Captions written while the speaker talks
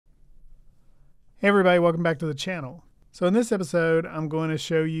Hey everybody, welcome back to the channel. So in this episode, I'm going to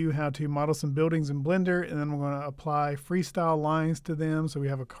show you how to model some buildings in Blender, and then I'm going to apply freestyle lines to them so we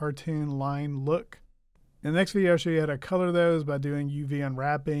have a cartoon line look. In the next video, I'll show you how to color those by doing UV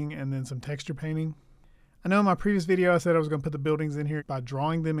unwrapping and then some texture painting. I know in my previous video I said I was going to put the buildings in here by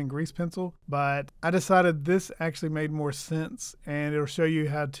drawing them in grease pencil, but I decided this actually made more sense, and it'll show you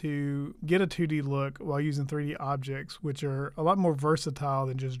how to get a 2D look while using 3D objects, which are a lot more versatile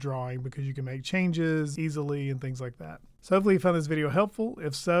than just drawing because you can make changes easily and things like that. So hopefully you found this video helpful.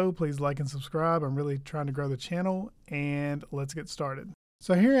 If so, please like and subscribe. I'm really trying to grow the channel, and let's get started.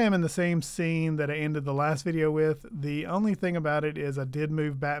 So here I am in the same scene that I ended the last video with. The only thing about it is I did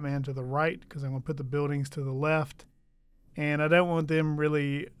move Batman to the right because I'm going to put the buildings to the left, and I don't want them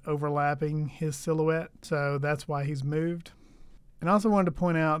really overlapping his silhouette, so that's why he's moved. And I also wanted to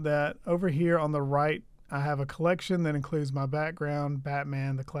point out that over here on the right I have a collection that includes my background,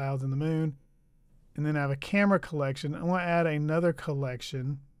 Batman, the clouds, and the moon, and then I have a camera collection. I want to add another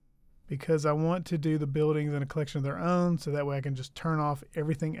collection because I want to do the buildings in a collection of their own, so that way I can just turn off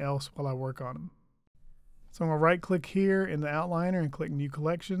everything else while I work on them. So I'm going to right click here in the outliner and click New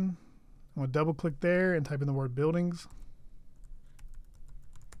Collection. I'm going to double click there and type in the word buildings.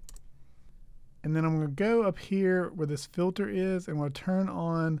 And then I'm going to go up here where this filter is, and I'm going to turn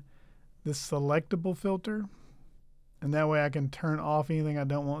on this selectable filter. And that way I can turn off anything I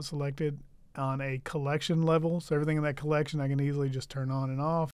don't want selected on a collection level. So everything in that collection I can easily just turn on and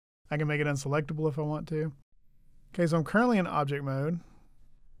off. I can make it unselectable if I want to. Okay, so I'm currently in object mode,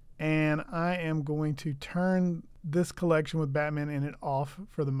 and I am going to turn this collection with Batman in it off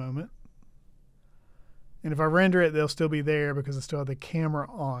for the moment. And if I render it, they'll still be there because I still have the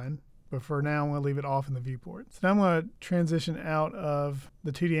camera on. But for now, I'm going to leave it off in the viewport. So now I'm going to transition out of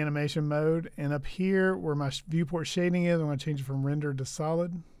the 2D animation mode, and up here where my viewport shading is, I'm going to change it from render to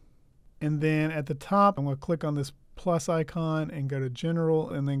solid. And then at the top, I'm going to click on this plus icon and go to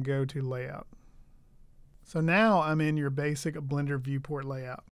general and then go to layout. So now I'm in your basic Blender viewport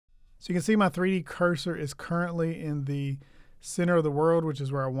layout. So you can see my 3D cursor is currently in the center of the world, which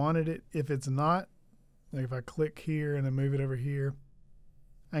is where I wanted it. If it's not, like if I click here and then move it over here,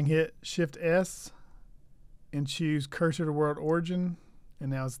 I can hit Shift S and choose cursor to world origin,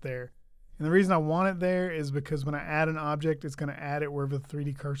 and now it's there. And the reason I want it there is because when I add an object, it's going to add it wherever the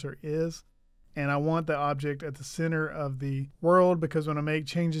 3D cursor is. And I want the object at the center of the world because when I make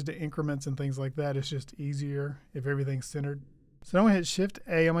changes to increments and things like that, it's just easier if everything's centered. So I'm going to hit Shift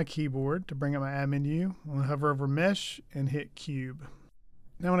A on my keyboard to bring up my add menu. I'm going to hover over Mesh and hit Cube.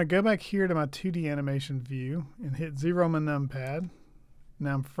 Now I'm going to go back here to my 2D animation view and hit 0 on my numpad.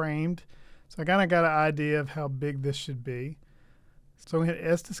 Now I'm framed. So I kind of got an idea of how big this should be. So I'm going to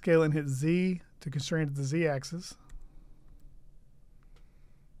hit S to scale and hit Z to constrain to the Z axis.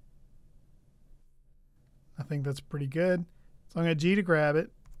 I think that's pretty good. So I'm going to G to grab it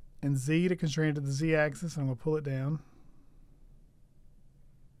and Z to constrain it to the Z axis. I'm going to pull it down.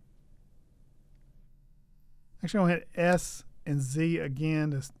 Actually, I'm going to hit S and Z again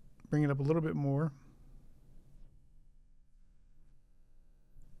to bring it up a little bit more.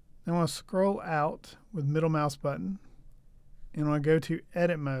 I'm going to scroll out with middle mouse button, and I'm going to go to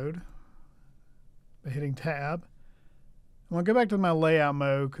edit mode by hitting tab. I'm going to go back to my layout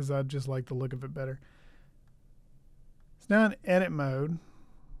mode because I just like the look of it better. So now in edit mode,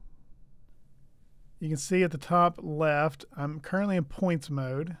 you can see at the top left, I'm currently in points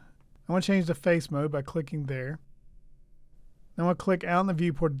mode. I want to change to face mode by clicking there. Then I'm going to click out in the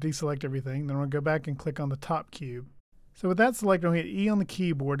viewport to deselect everything. Then I'm going to go back and click on the top cube. So with that selected, I'm going to hit E on the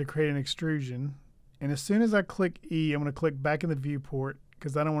keyboard to create an extrusion. And as soon as I click E, I'm going to click back in the viewport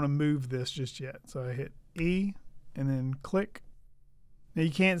because I don't want to move this just yet. So I hit E and then click. Now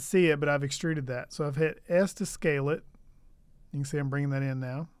you can't see it, but I've extruded that. So I've hit S to scale it. You can see I'm bringing that in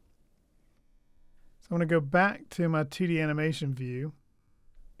now. So I'm going to go back to my 2D animation view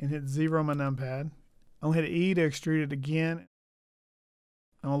and hit 0 on my numpad. I'm going to hit E to extrude it again.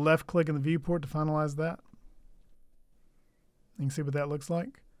 I'm going to left click in the viewport to finalize that. You can see what that looks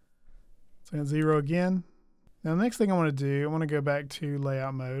like. So I'm going to 0 again. Now the next thing I want to do, I want to go back to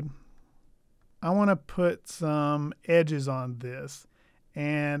layout mode. I want to put some edges on this.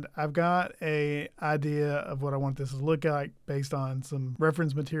 And I've got an idea of what I want this to look like based on some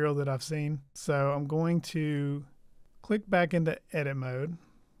reference material that I've seen. So I'm going to click back into edit mode,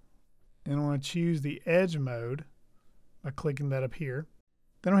 and I want to choose the edge mode by clicking that up here.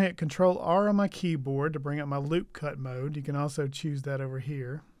 Then I'll hit Control R on my keyboard to bring up my loop cut mode. You can also choose that over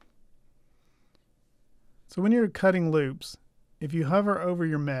here. So when you're cutting loops, if you hover over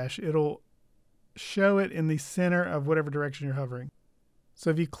your mesh, it'll show it in the center of whatever direction you're hovering. So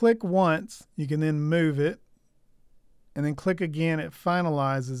if you click once, you can then move it, and then click again, it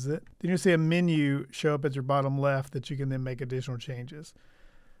finalizes it. Then you'll see a menu show up at your bottom left that you can then make additional changes.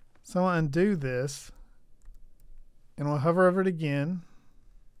 So I'll undo this, and we'll hover over it again.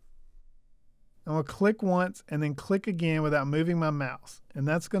 And we'll click once and then click again without moving my mouse. And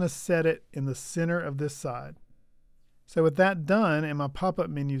that's going to set it in the center of this side. So with that done, and my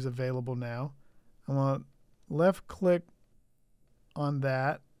pop-up menu is available now, I'm going to left click on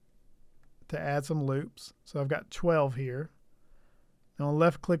that to add some loops. So I've got 12 here. And I'll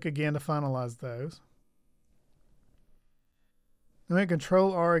left click again to finalize those. I'm going to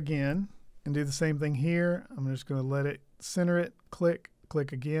Control R again and do the same thing here. I'm just going to let it center it, click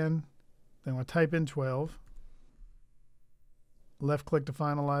again. Then we'll type in 12. Left click to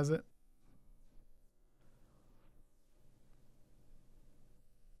finalize it.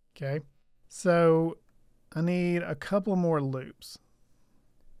 Okay, so I need a couple more loops.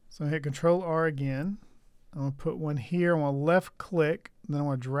 So I hit Control R again. I'm going to put one here. I'm going to left click. Then I'm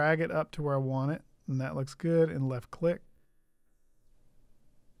going to drag it up to where I want it. And that looks good. And left click.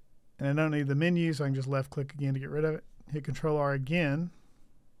 And I don't need the menu, so I can just left click again to get rid of it. Hit Control R again.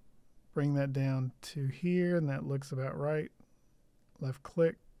 Bring that down to here, and that looks about right. Left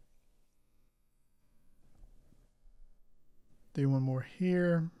click. Do one more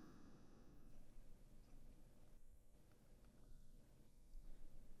here.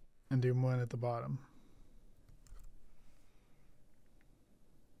 And do one at the bottom.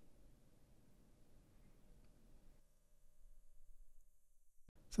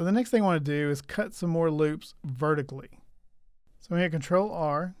 So the next thing I want to do is cut some more loops vertically. So I'm going to hit Control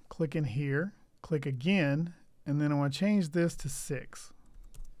R, click in here, click again, and then I want to change this to 6.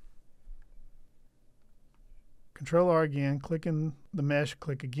 Control R again, click in the mesh,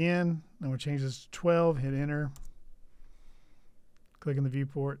 click again. I'm going to change this to 12, hit enter. Click in the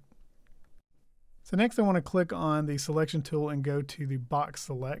viewport. So next I want to click on the selection tool and go to the box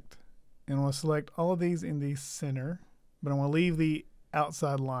select. And I want to select all of these in the center, but I want to leave the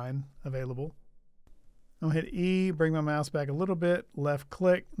outside line available. I'm going to hit E, bring my mouse back a little bit, left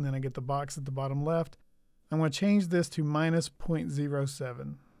click, and then I get the box at the bottom left. I'm going to change this to minus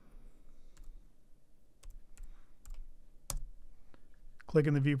 0.07. Click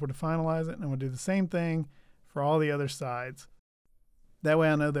in the viewport to finalize it, and I'm going to do the same thing for all the other sides. That way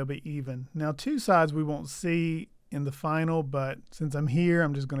I know they'll be even. Now 2 sides we won't see in the final, but since I'm here,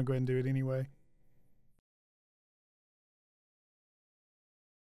 I'm just going to go ahead and do it anyway.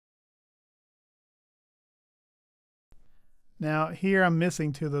 Now here I'm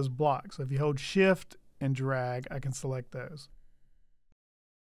missing 2 of those blocks. So if you hold Shift and drag, I can select those.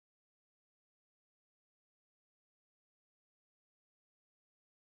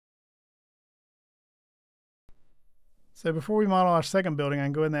 So before we model our second building, I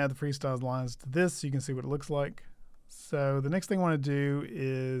can go ahead and add the Freestyle lines to this so you can see what it looks like. So the next thing I want to do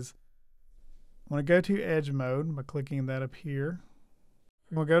is I want to go to Edge Mode by clicking that up here.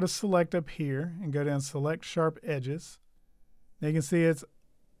 We'll go to Select up here and go down Select Sharp Edges. Now you can see it's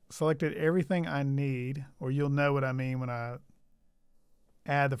selected everything I need, or you'll know what I mean when I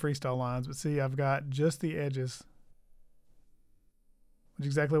add the Freestyle lines. But see, I've got just the edges, which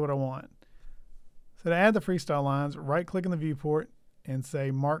is exactly what I want. So to add the Freestyle lines, right click in the viewport and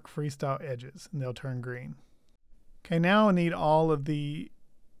say Mark Freestyle Edges, and they'll turn green. Okay, now I need all of the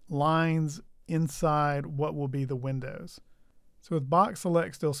lines inside what will be the windows. So with Box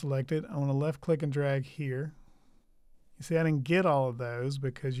Select still selected, I want to left click and drag here. You see I didn't get all of those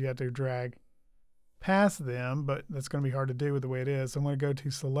because you have to drag past them, but that's going to be hard to do with the way it is. So I'm going to go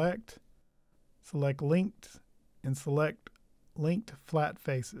to Select, select Linked, and select Linked Flat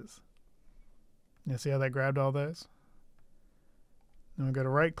Faces. You see how that grabbed all those? Then I'm going to go to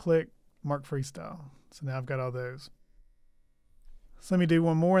right click, Mark Freestyle. So now I've got all those. So let me do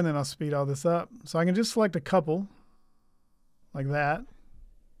one more and then I'll speed all this up. So I can just select a couple like that. And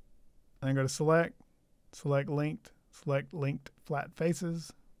then go to Select, select Linked Flat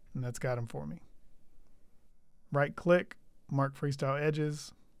Faces, and that's got them for me. Right click, Mark Freestyle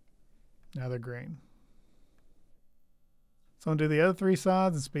Edges. Now they're green. So I'm going to do the other 3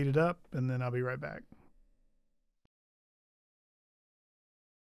 sides and speed it up, and then I'll be right back.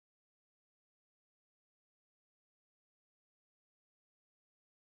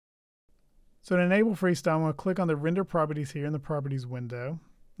 So to enable Freestyle, I'm going to click on the Render Properties here in the Properties window.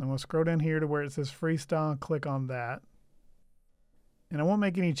 I'm going to scroll down here to where it says Freestyle and click on that. And I won't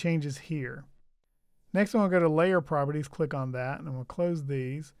make any changes here. Next, I'm going to go to Layer Properties, click on that, and I'm going to close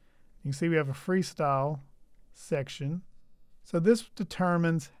these. You can see we have a Freestyle section. So this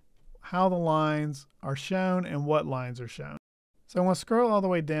determines how the lines are shown and what lines are shown. So I'm going to scroll all the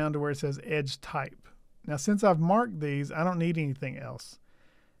way down to where it says edge type. Now since I've marked these, I don't need anything else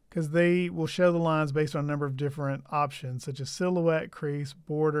because they will show the lines based on a number of different options such as silhouette, crease,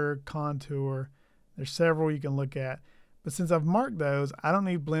 border, contour. There's several you can look at. But since I've marked those, I don't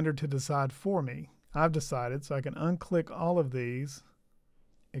need Blender to decide for me. I've decided, so I can unclick all of these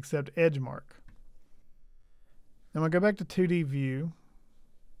except edge mark. Then I'm going to go back to 2D view,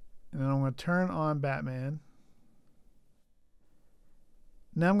 and then I'm going to turn on Batman.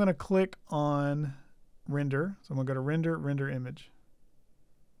 Now I'm going to click on render. So I'm going to go to render, render image.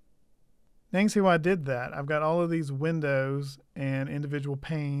 Now you can see why I did that. I've got all of these windows and individual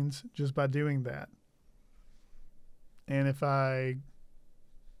panes just by doing that. And if I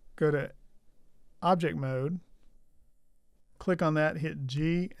go to object mode, click on that, hit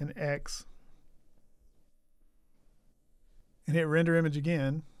G and X, and hit render image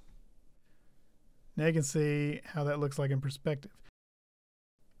again, now you can see how that looks like in perspective.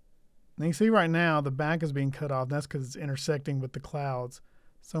 Now you can see right now the back is being cut off. That's because it's intersecting with the clouds.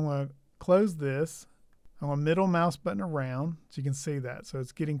 So I'm going to close this. I'm going to middle mouse button around so you can see that. So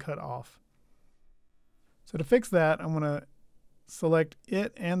it's getting cut off. So to fix that, I'm going to select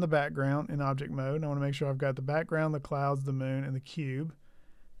it and the background in object mode. I want to make sure I've got the background, the clouds, the moon, and the cube.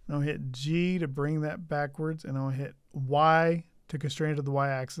 And I'll hit G to bring that backwards, and I'll hit Y to constrain it to the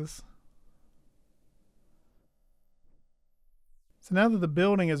Y-axis. So now that the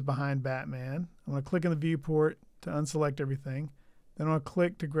building is behind Batman, I'm going to click in the viewport to unselect everything. Then I'm going to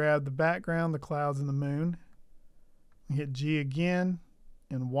click to grab the background, the clouds, and the moon. And hit G again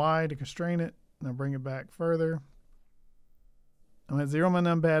and Y to constrain it, and I'll bring it back further. I'm going to zero my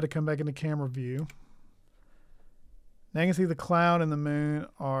numpad to come back into camera view. Now you can see the cloud and the moon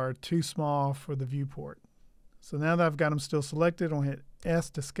are too small for the viewport. So now that I've got them still selected, I'll hit S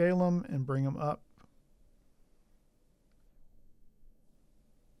to scale them and bring them up.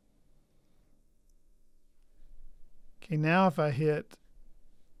 Okay, now if I hit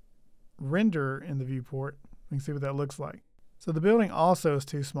render in the viewport, we can see what that looks like. So the building also is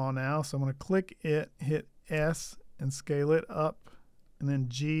too small now, so I'm going to click it, hit S and scale it up, and then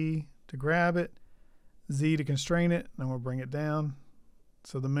G to grab it, Z to constrain it, and I'm going to bring it down.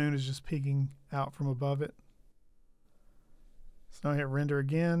 So the moon is just peeking out from above it. So now I hit render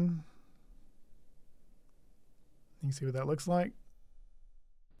again. You can see what that looks like.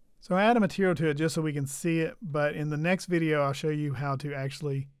 So I add a material to it just so we can see it, but in the next video I'll show you how to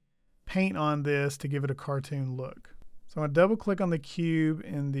actually paint on this to give it a cartoon look. So I'm going to double click on the cube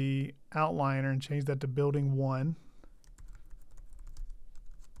in the outliner and change that to building 1.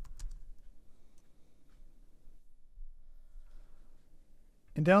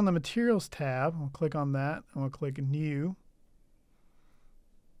 And down the materials tab, I'll click on that. I'm going to click new.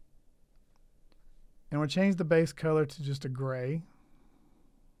 And we'll change the base color to just a gray.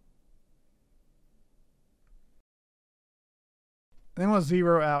 And then we'll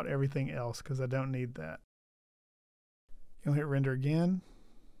zero out everything else because I don't need that. You'll hit render again.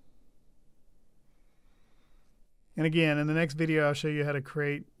 And again, in the next video, I'll show you how to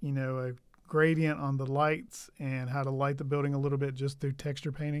create, a gradient on the lights and how to light the building a little bit just through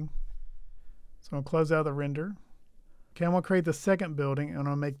texture painting. So I'll close out the render. Okay, I'm going to create the second building, and I'm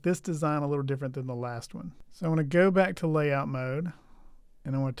going to make this design a little different than the last one. So I'm going to go back to layout mode,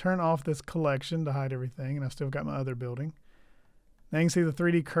 and I'm going to turn off this collection to hide everything, and I've still got my other building. Now you can see the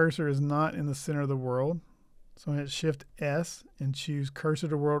 3D cursor is not in the center of the world. So I'm going to hit Shift S and choose Cursor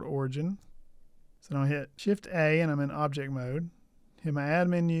to World Origin. So now I hit Shift A and I'm in object mode. Hit my add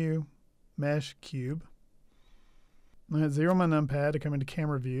menu, mesh, cube. I'm going to hit zero my numpad to come into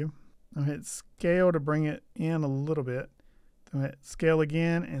camera view. I'm going to hit scale to bring it in a little bit. I'm going to hit scale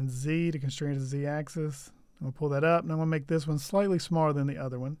again and Z to constrain to the Z axis. I'm going to pull that up and I'm going to make this one slightly smaller than the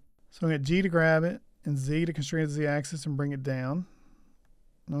other one. So I'm going to hit G to grab it and Z to constrain to the Z axis and bring it down.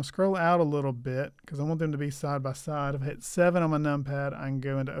 And I'll scroll out a little bit because I want them to be side by side. If I hit 7 on my numpad, I can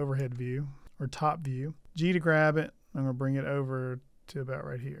go into overhead view or top view. G to grab it. I'm going to bring it over to about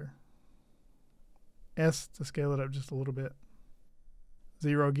right here. S to scale it up just a little bit.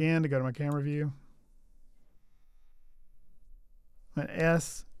 0 again to go to my camera view. And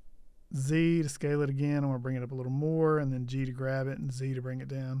S, Z to scale it again. I'm going to bring it up a little more, and then G to grab it and Z to bring it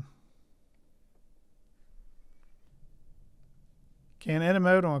down. Okay, in edit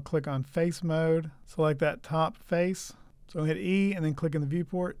mode, I'm going to click on face mode, select that top face. So I'll hit E and then click in the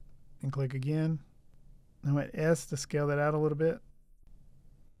viewport and click again. Now hit S to scale that out a little bit.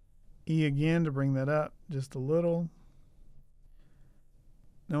 E again to bring that up just a little.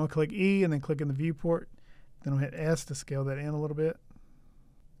 Then we'll click E and then click in the viewport. Then we'll hit S to scale that in a little bit.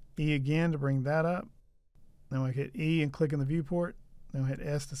 E again to bring that up. Then I hit E and click in the viewport. Then I hit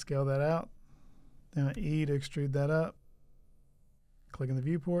S to scale that out. Then I E to extrude that up. Click in the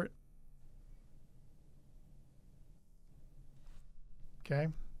viewport. Okay.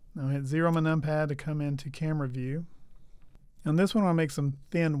 Now I hit 0 on my numpad to come into camera view. On this one, I'll make some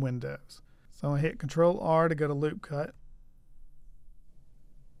thin windows. So I'm going to hit Control R to go to loop cut.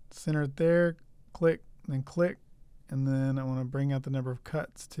 Center it there, click, and then I want to bring out the number of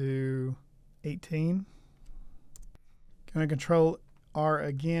cuts to 18. Going to Control R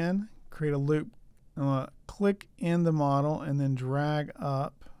again, create a loop. I'm going to click in the model and then drag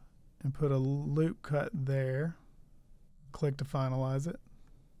up and put a loop cut there. Click to finalize it.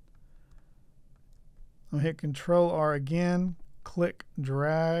 I'm going to hit Control R again, click,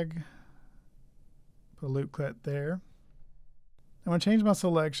 drag, put a loop cut there. I'm going to change my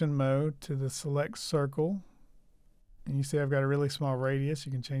selection mode to the select circle. And you see I've got a really small radius.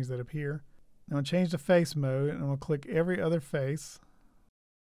 You can change that up here. I'm going to change the face mode, and I'm going to click every other face.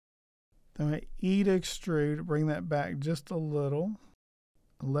 Then I'm going to E to extrude, bring that back just a little.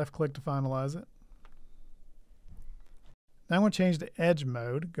 Left click to finalize it. Now I'm going to change to edge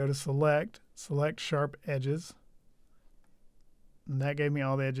mode. Go to select sharp edges. And that gave me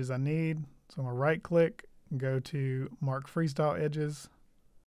all the edges I need. So I'm going to right click and go to mark freestyle edges.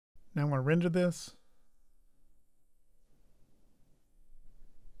 Now I'm going to render this.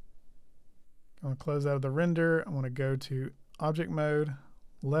 I'm going to close out of the render. I'm going to go to object mode,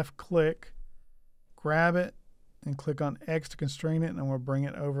 left click, grab it, and click on X to constrain it, and I'm going to bring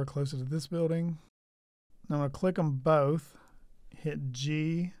it over closer to this building. Now I'm going to click them both, hit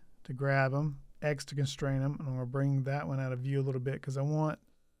G to grab them, X to constrain them, and I'm going to bring that one out of view a little bit because I want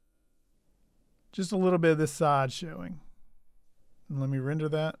just a little bit of this side showing. And let me render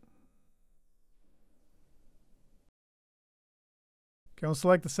that. Okay, I'll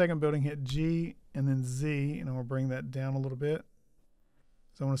select the second building, hit G and then Z, and I'm going to bring that down a little bit.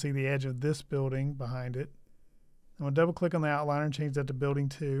 So I want to see the edge of this building behind it. I'm going to double click on the outliner and change that to building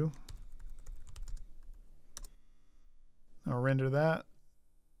 2. I'll render that.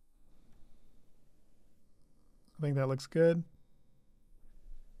 I think that looks good.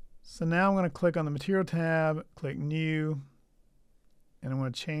 So now I'm going to click on the material tab, click new, and I'm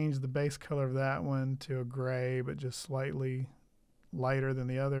going to change the base color of that one to a gray, but just slightly lighter than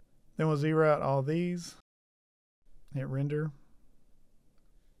the other. Then we'll zero out all these, hit render.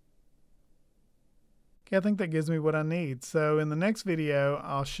 Okay, I think that gives me what I need. So in the next video,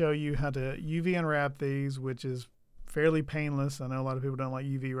 I'll show you how to UV unwrap these, which is fairly painless. I know a lot of people don't like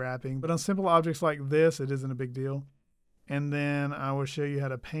UV wrapping, but on simple objects like this, it isn't a big deal. And then I will show you how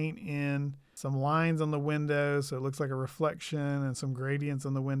to paint in some lines on the windows so it looks like a reflection, and some gradients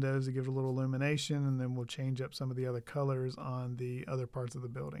on the windows to give it a little illumination, and then we'll change up some of the other colors on the other parts of the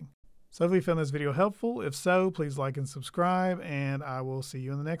building. So hopefully you found this video helpful. If so, please like and subscribe, and I will see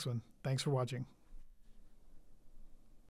you in the next one. Thanks for watching.